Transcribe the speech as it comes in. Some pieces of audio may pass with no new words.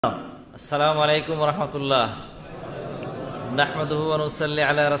আসসালামু আলাইকুম ওয়া রাহমাতুল্লাহ। নাহমাদুহু ওয়া নুসাল্লি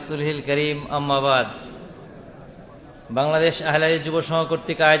আলা রাসূলিল কারীম, আম্মা বাদ। বাংলাদেশ আহলে হাদিস যুব সংঘ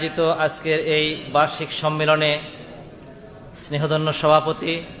কর্তৃক আয়োজিত আজকের এই বার্ষিক সম্মেলনে স্নেহধন্য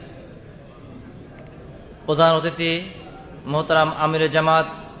সভাপতি, প্রধান অতিথি মোহতারাম আমির জামাত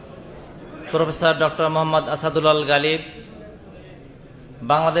প্রফেসর ডক্টর মোহাম্মদ আসাদুল গালিব,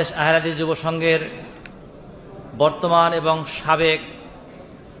 বাংলাদেশ আহলে হাদিস যুব সংঘের বর্তমান এবং সাবেক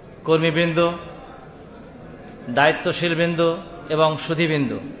কর্মীবৃন্দ, দায়িত্বশীলবৃন্দ এবং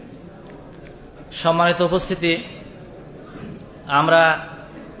সুধীবৃন্দ, সম্মানিত উপস্থিতি, আমরা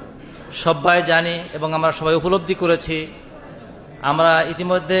সবাই জানি এবং আমরা সবাই উপলব্ধি করেছি, আমরা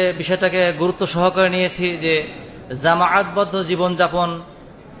ইতিমধ্যে বিষয়টাকে গুরুত্ব সহকারে নিয়েছি যে জামায়াতবদ্ধ জীবনযাপন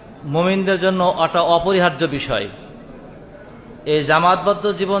মুমিনদের জন্য একটা অপরিহার্য বিষয়। এই জামায়াতবদ্ধ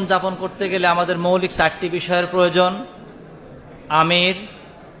জীবনযাপন করতে গেলে আমাদের মৌলিক 4টি বিষয়ের প্রয়োজন: আমির,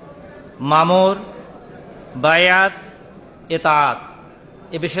 মামুর, বায়াত, ইতাআত।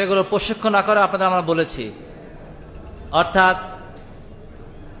 এই বিষয়গুলো প্রশিক্ষণ না করে আপনাদের আমরা বলেছি। অর্থাৎ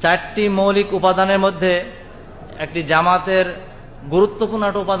 4টি মৌলিক উপাদানের মধ্যে একটি জামাতের গুরুত্বপূর্ণ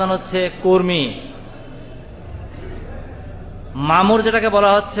একটা উপাদান হচ্ছে কর্মী। মামুর যেটাকে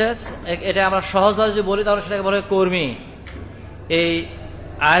বলা হচ্ছে, এটা আমরা সহজভাবে যদি বলি তাহলে সেটাকে বলা হয় কর্মী। এই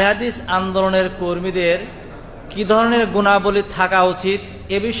আহলে হাদিস আন্দোলনের কর্মীদের কি ধরনের গুণাবলী থাকা উচিত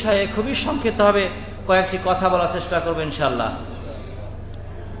এ বিষয়ে খুবই সংক্ষিপ্তভাবে কয়েকটি কথা বলার চেষ্টা করব ইনশাআল্লাহ।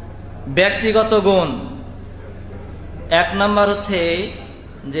 ব্যক্তিগত গুণ 1 নম্বর হচ্ছে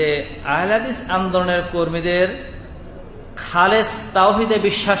যে আহলে হাদিস আন্দোলনের কর্মীদের খালেস তাওহীদে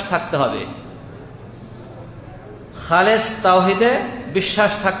বিশ্বাস থাকতে হবে। খালেস তাওহীদে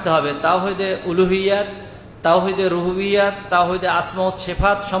বিশ্বাস থাকতে হবে। তাওহীদে উলুহিয়াত, তাওহীদে রুবুবিয়াত, তাওহীদে আসমা ও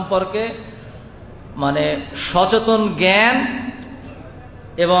সিফাত সম্পর্কে মানে সচেতন জ্ঞান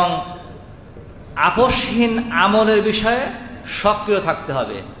এবং আপোষহীন আমলের বিষয়ে সক্রিয় থাকতে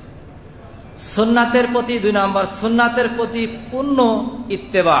হবে। সুন্নাতের প্রতি 2 নম্বর, সুন্নাতের প্রতি পূর্ণ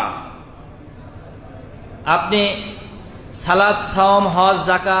ইত্তেবা। আপনি সালাত, সাওম, হজ,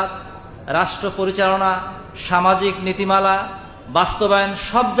 যাকাত, রাষ্ট্র পরিচালনা, সামাজিক নীতিমালা বাস্তবায়ন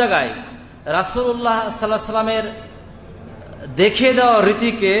সব জায়গায় রাসূলুল্লাহ সাল্লাল্লাহু আলাইহি ওয়াসাল্লামের দেখিয়ে দেওয়া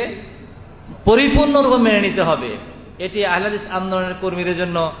রীতিকে পরিপূর্ণরূপে মেনে নিতে হবে। এটি আহলে হাদিস আন্দোলনের কর্মীদের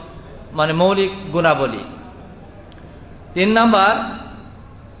জন্য মানে মৌলিক গুণাবলী। 3 নম্বর,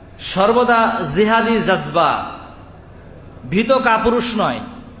 সর্বদা জিহাদি জজবা, ভীত কাপুরুষ নয়,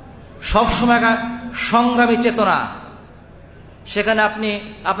 সবসময় সংগ্রামী চেতনা। সেখানে আপনি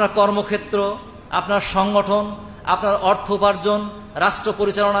আপনার কর্মক্ষেত্র, আপনার সংগঠন, আপনার অর্থ উপার্জন, রাষ্ট্র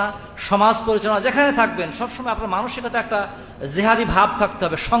পরিচালনা, সমাজ পরিচালনা যেখানে থাকবেন সবসময় আপনার মানসিকতা একটা জিহাদি ভাব থাকতে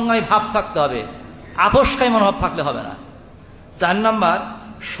হবে, সংগ্রামী ভাব থাকতে হবে, আপোষকারী মনোভাব থাকলে হবে না। 4 নম্বর,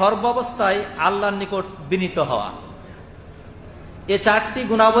 সর্বাবস্থায় আল্লাহর নিকট বিনীত হওয়া। এই 4টি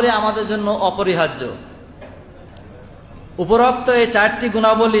গুণাবলী আমাদের জন্য অপরিহার্য। উপরোক্ত এই 4টি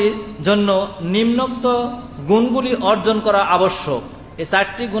গুণাবলীর জন্য নিম্নোক্ত গুণগুলি অর্জন করা আবশ্যক। এই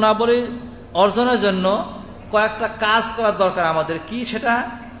 4টি গুণাবলীর অর্জনের জন্য কয়েকটা কাজ করার দরকার আমাদের। কি সেটা?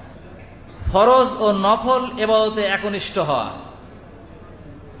 ফরজ ও নফল ইবাদতে একনিষ্ঠ হওয়া।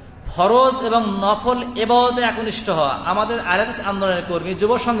 ফরজ এবং নফল ইবাদতে একনিষ্ঠ হওয়া। আমাদের আহলে হাদিস আন্দোলনের কর্মী,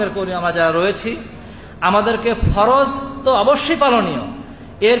 যুব সংঘের কর্মী আমরা যারা রয়েছি, আমাদেরকে ফরজ তো অবশ্যই পালনীয়,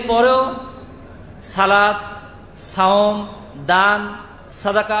 এরপরেও সালাত, সাওম, দান,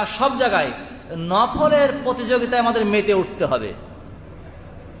 সাদাকা সব জায়গায় নফলের প্রতিযোগিতায় আমাদের মেতে উঠতে হবে।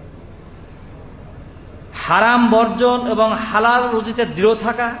 হারাম বর্জন এবং হালাল রুজিতে দৃঢ়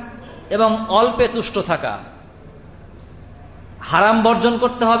থাকা এবং অল্পে তুষ্ট থাকা। হারাম বর্জন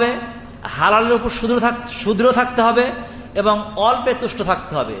করতে হবে, হালালের উপর সুদৃঢ় থাকতে হবে এবং অল্পে তুষ্ট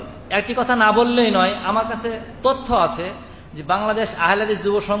থাকতে হবে। একটি কথা না বললেই নয়, আমার কাছে তথ্য আছে যে বাংলাদেশ আহলে হাদিস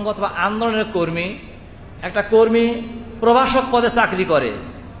যুব সংঘ অথবা আন্দোলনের কর্মী, একটা কর্মী প্রভাষক পদে চাকরি করে,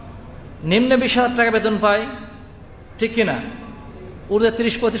 নিম্নে 20,000 টাকা বেতন পায়, ঠিক কিনা? ঊর্ধ্বে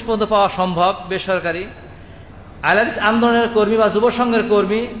 30-35 পর্যন্ত পাওয়া সম্ভব বেসরকারি। আহলে হাদিস আন্দোলনের কর্মী বা যুব সংঘের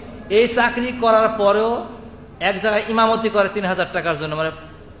কর্মী এই চাকরি করার পরেও এক জায়গায় ইমামতি করে 3,000 টাকার জন্য, মানে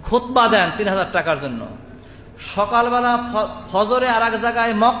খুতবা দেন 3,000 টাকার জন্য। সকালবেলা ফজরে আর এক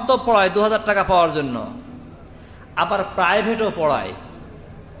জায়গায় মক্তব পড়ায় 2,000 টাকা পাওয়ার জন্য, আবার প্রাইভেটও পড়ায়।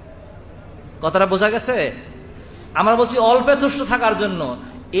 কথাটা বোঝা গেছে? আমরা বলছি অল্পে তুষ্ট থাকার জন্য।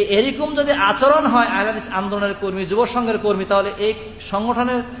 এরকম যদি আচরণ হয় আহলে হাদিস আন্দোলনের কর্মী, যুব সংঘের কর্মী, তাহলে এই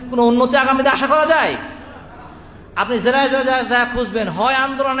সংগঠনের কোনো উন্নতি আগামীতে আশা করা যায়? আপনি জেলায় জেলায় যা খুঁজবেন, হয়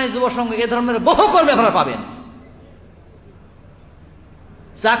আন্দোলনে যুব সংঘ এ ধরনের বহু কর্মী আপনারা পাবেন।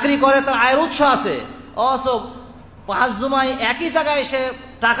 চাকরি করে, তার আয়ের উৎস আছে, অথচ 5 জুমায় একই জায়গায় এসে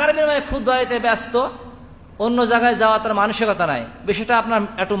টাকার বিনিময়ে ক্ষুদ্র আয়তে ব্যস্ত, অন্য জায়গায় যাওয়া তার মানসিকতা নাই। বিষয়টা আপনার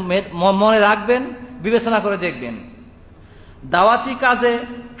একটু মনে রাখবেন, বিবেচনা করে দেখবেন। দাওয়াতি কাজে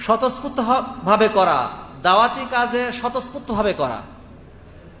স্বতঃস্ফূর্ত ভাবে করা, দাওয়াতি কাজে স্বতঃস্ফূর্ত ভাবে করা,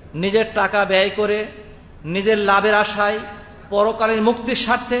 নিজের টাকা ব্যয় করে নিজের লাভের আশায় পরকালের মুক্তির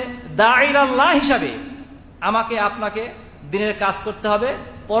স্বার্থে দাঈ আল্লাহ হিসাবে আমাকে আপনাকে দিনের কাজ করতে হবে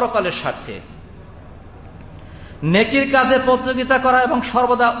পরকালের স্বার্থে। নেকির কাজে প্রতিযোগিতা করা এবং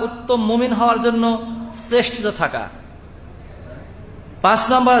সর্বদা উত্তম মুমিন হওয়ার জন্য চেষ্টিত থাকা। 5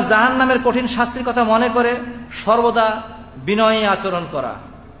 নম্বর, জাহান্নামের কঠিন শাস্তির কথা মনে করে সর্বদা বিনয়ী আচরণ করা,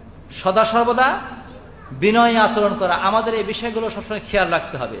 সদা সর্বদা বিনয়ী আচরণ করা। আমাদের এই বিষয়গুলো সবসময় খেয়াল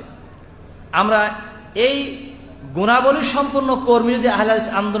রাখতে হবে। আমরা এই গুণাবলী সম্পূর্ণ কর্মী যদি আহলে হাদিস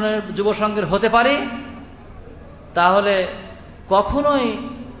আন্দোলনের যুব সংঘের হতে পারি, তাহলে কখনোই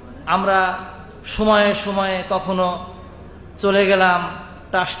আমরা সময়ে সময়ে কখনো চলে গেলাম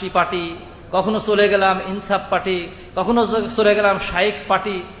টাস্টি পার্টি, কখনো চলে গেলাম ইনসাফ পার্টি, কখনো চলে গেলাম শাইক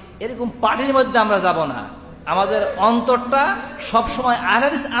পার্টি, এরকম পার্টির মধ্যে আমরা যাব না। আমাদের অন্তরটা সবসময় আহলে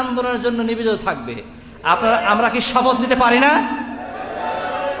হাদিস আন্দোলনের জন্য নিবেদিত থাকবে। আমরা কি শপথ নিতে পারি না?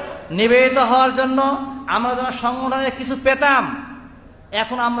 নিবেদিত হওয়ার জন্য আমরা যেন সংগঠনের কিছু পেতাম,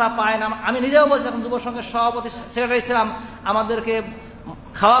 এখন আমরা পাই না। আমি নিজেও বলছি, এখন যুব সংঘের সভাপতি সেক্রেটারি ছিলাম, আমাদেরকে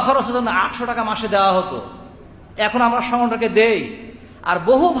খাওয়া খরচের জন্য 800 টাকা মাসে দেওয়া হতো, এখন আমরা সংগঠনকে দেই। আর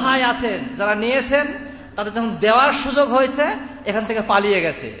বহু ভাই আছেন যারা নিয়েছেন, তাদের যখন দেওয়ার সুযোগ হয়েছে এখান থেকে পালিয়ে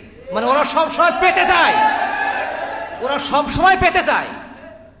গেছে। মানে ওরা সবসময় পেতে চায়, ওরা সবসময় পেতে চায়,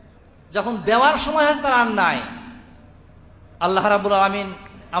 যখন দেওয়ার সময় হয়েছে তারা আর নাই। আল্লাহ রাব্বুল আলামিন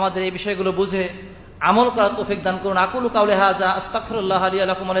আমাদের এই বিষয়গুলো বুঝে আমল করার তৌফিক দান করুন। আকুলু কাউলি হাযা আস্তাগফিরুল্লাহ লি ওয়া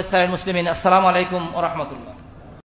লাকুম ওয়া লিসাইরিল মুসলিমিন। আসসালামু আলাইকুম ওয়া রাহমাতুল্লাহ।